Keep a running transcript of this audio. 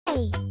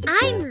Hi,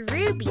 I'm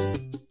Ruby.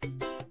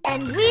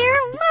 And we're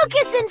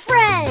Lucas and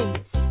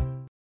Friends.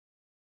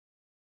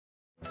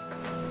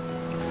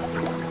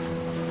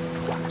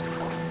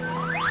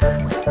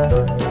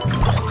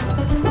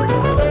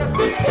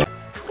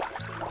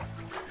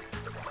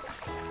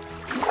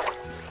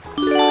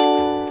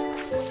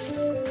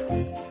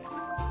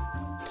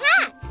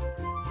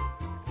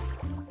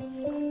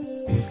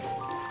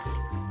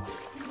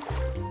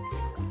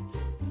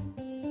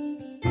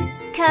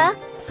 Cat.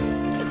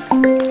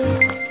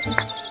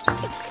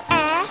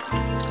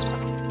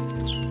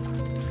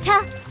 K.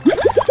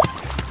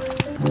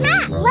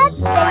 Let's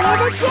say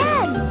it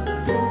again.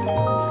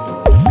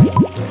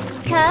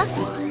 K,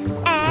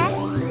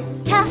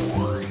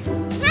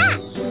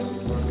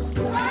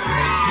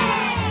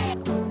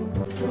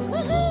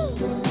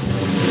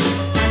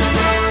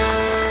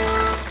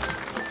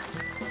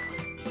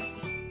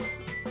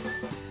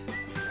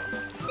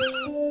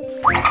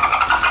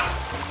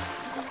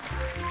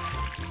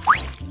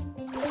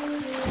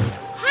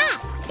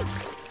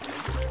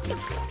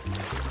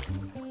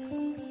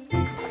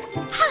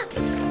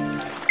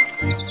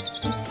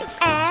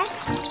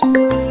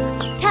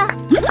 t, cat.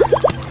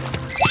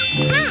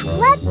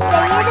 Let's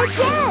say it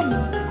again.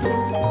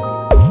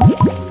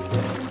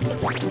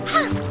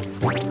 Hat.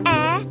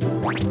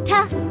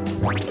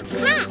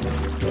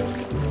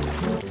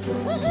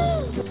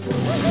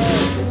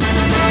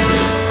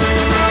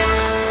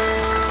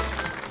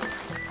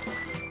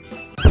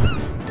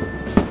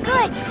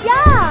 Good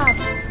job.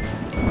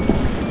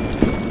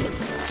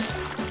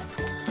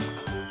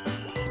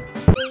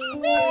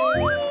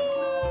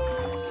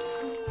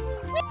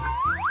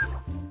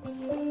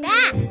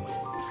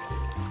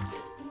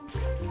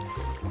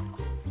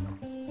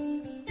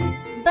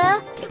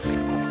 Bat. B,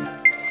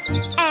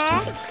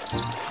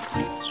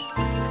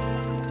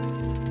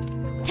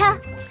 t.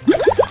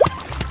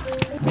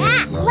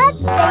 Let's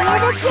say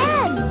it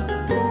again.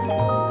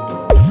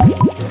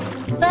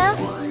 B,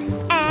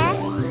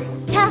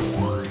 t.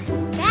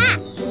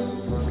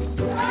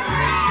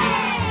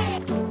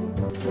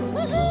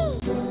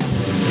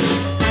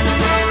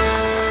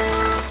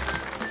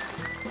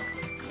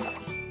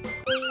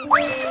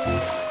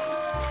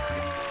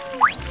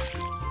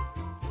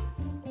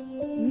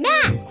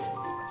 Mat.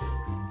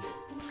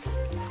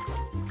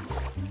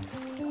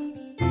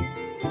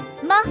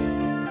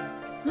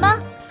 M,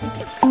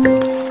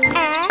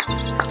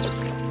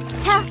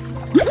 t.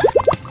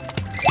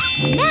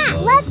 Mat.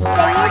 Let's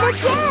say it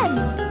again.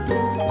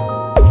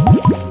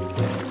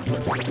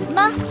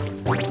 M,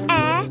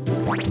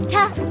 t.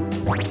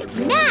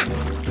 Mat.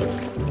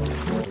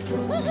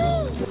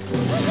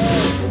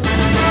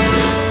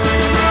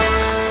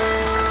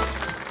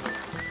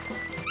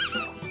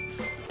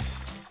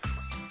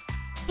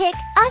 Pick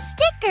a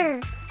sticker.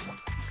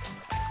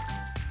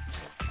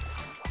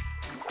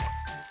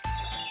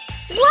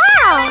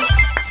 Wow!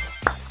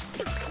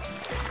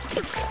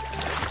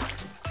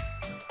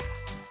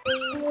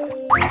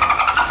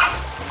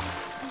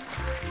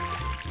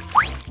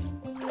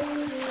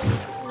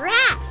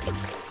 Rat.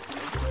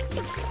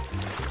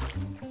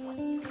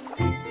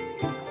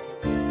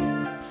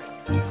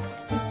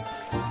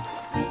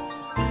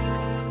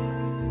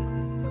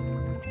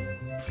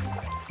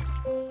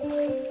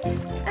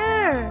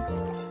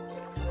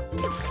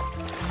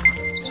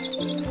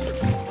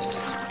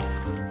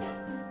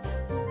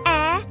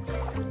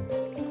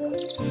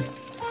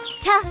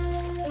 T.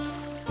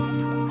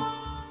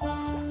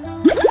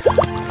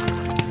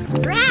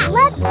 Rat.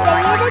 Let's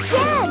say it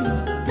again.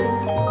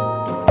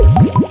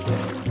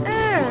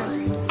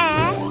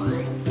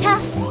 T.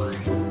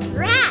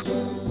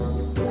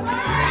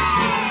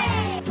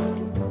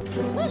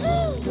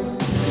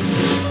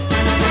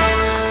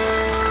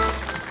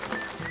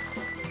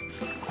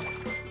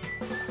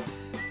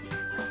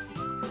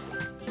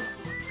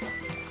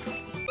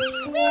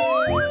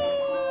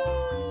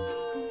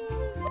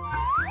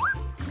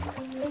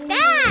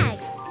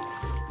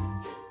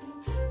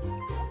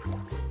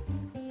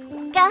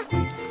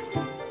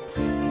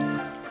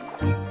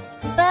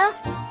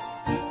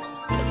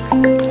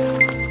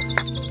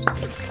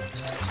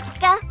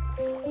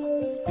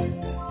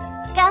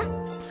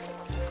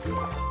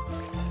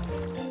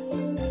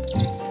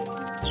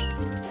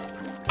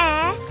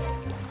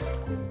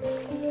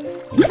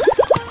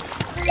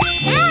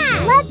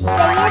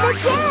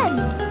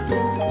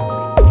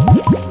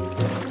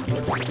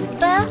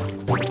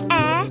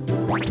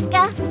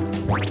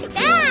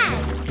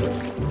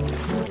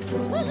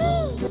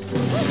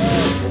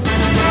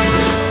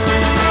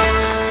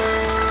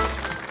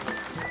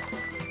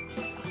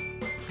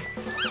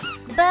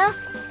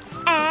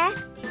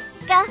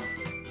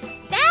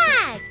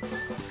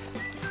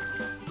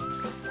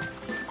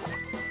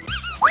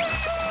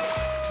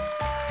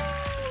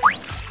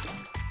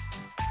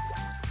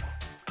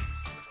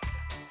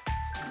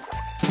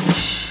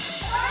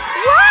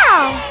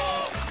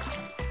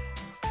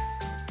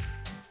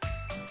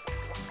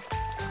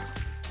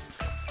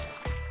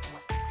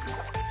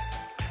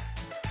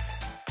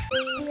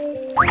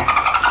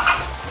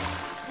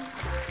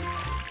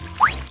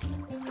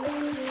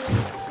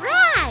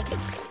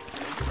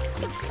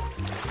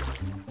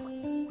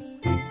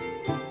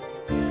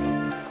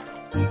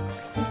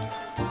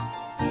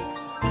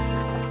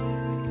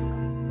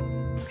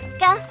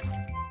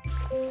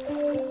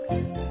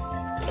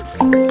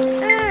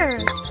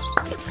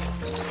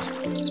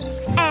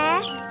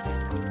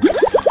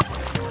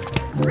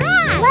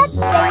 Let's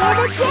say it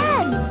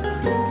again.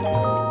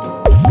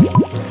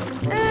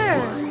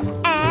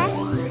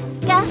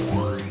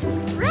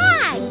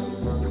 Rag.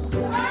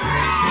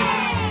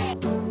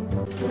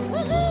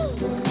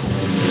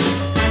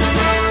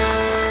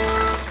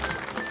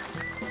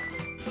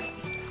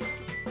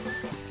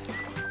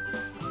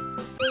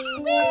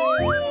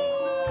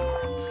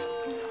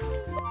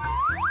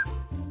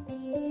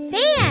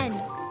 Fan.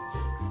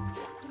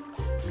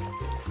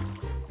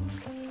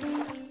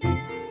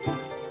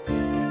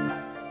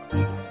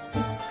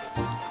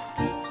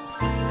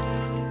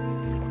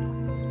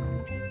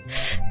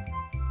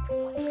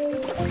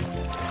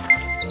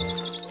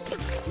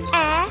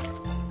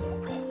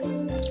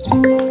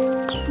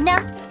 No.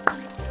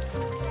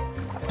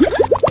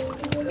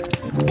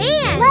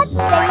 Fan. Let's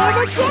say it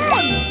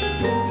again.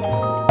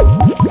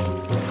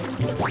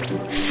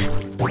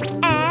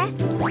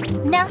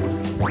 No.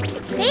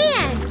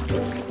 Fan.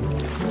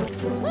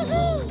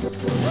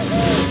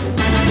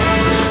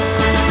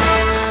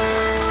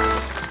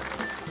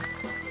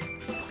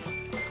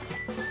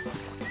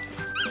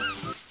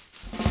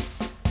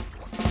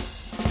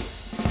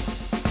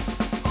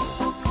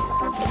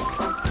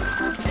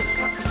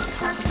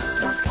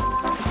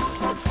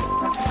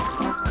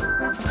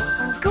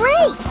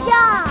 Great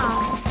job!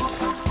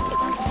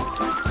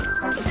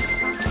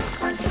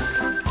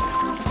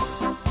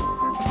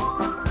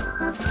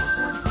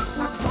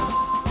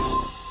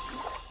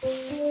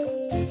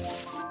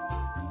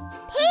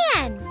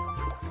 Pan!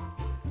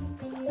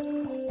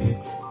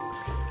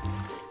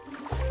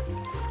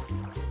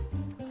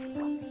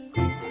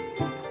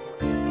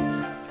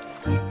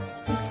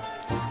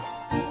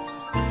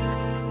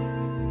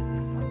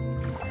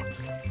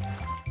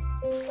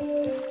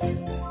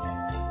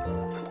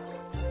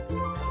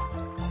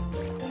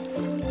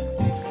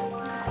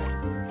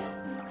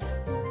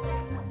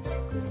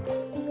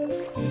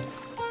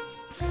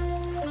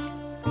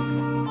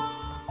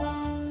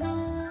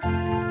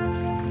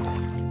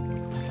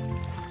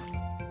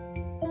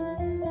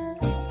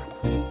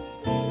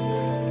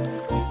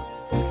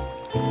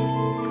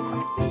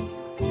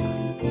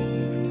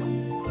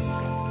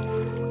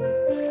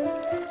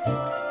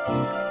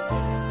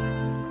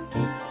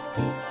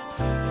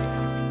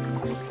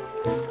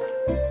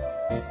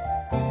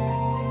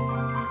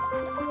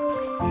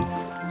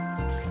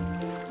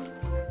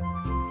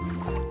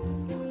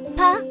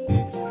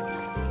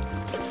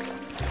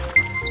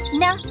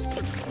 No.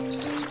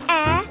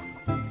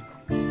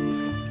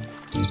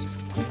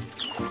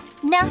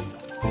 No.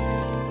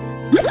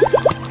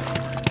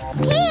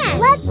 Can.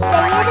 Let's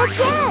say it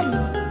again.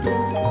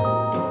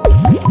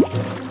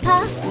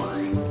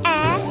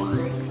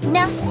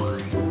 No.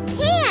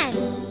 Can.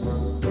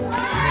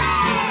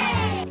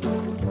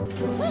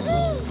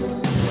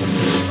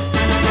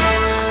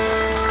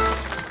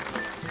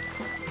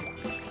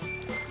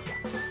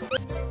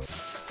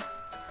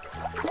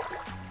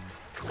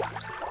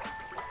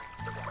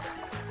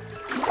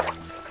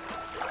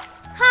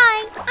 Hi,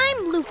 I'm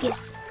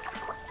Lucas.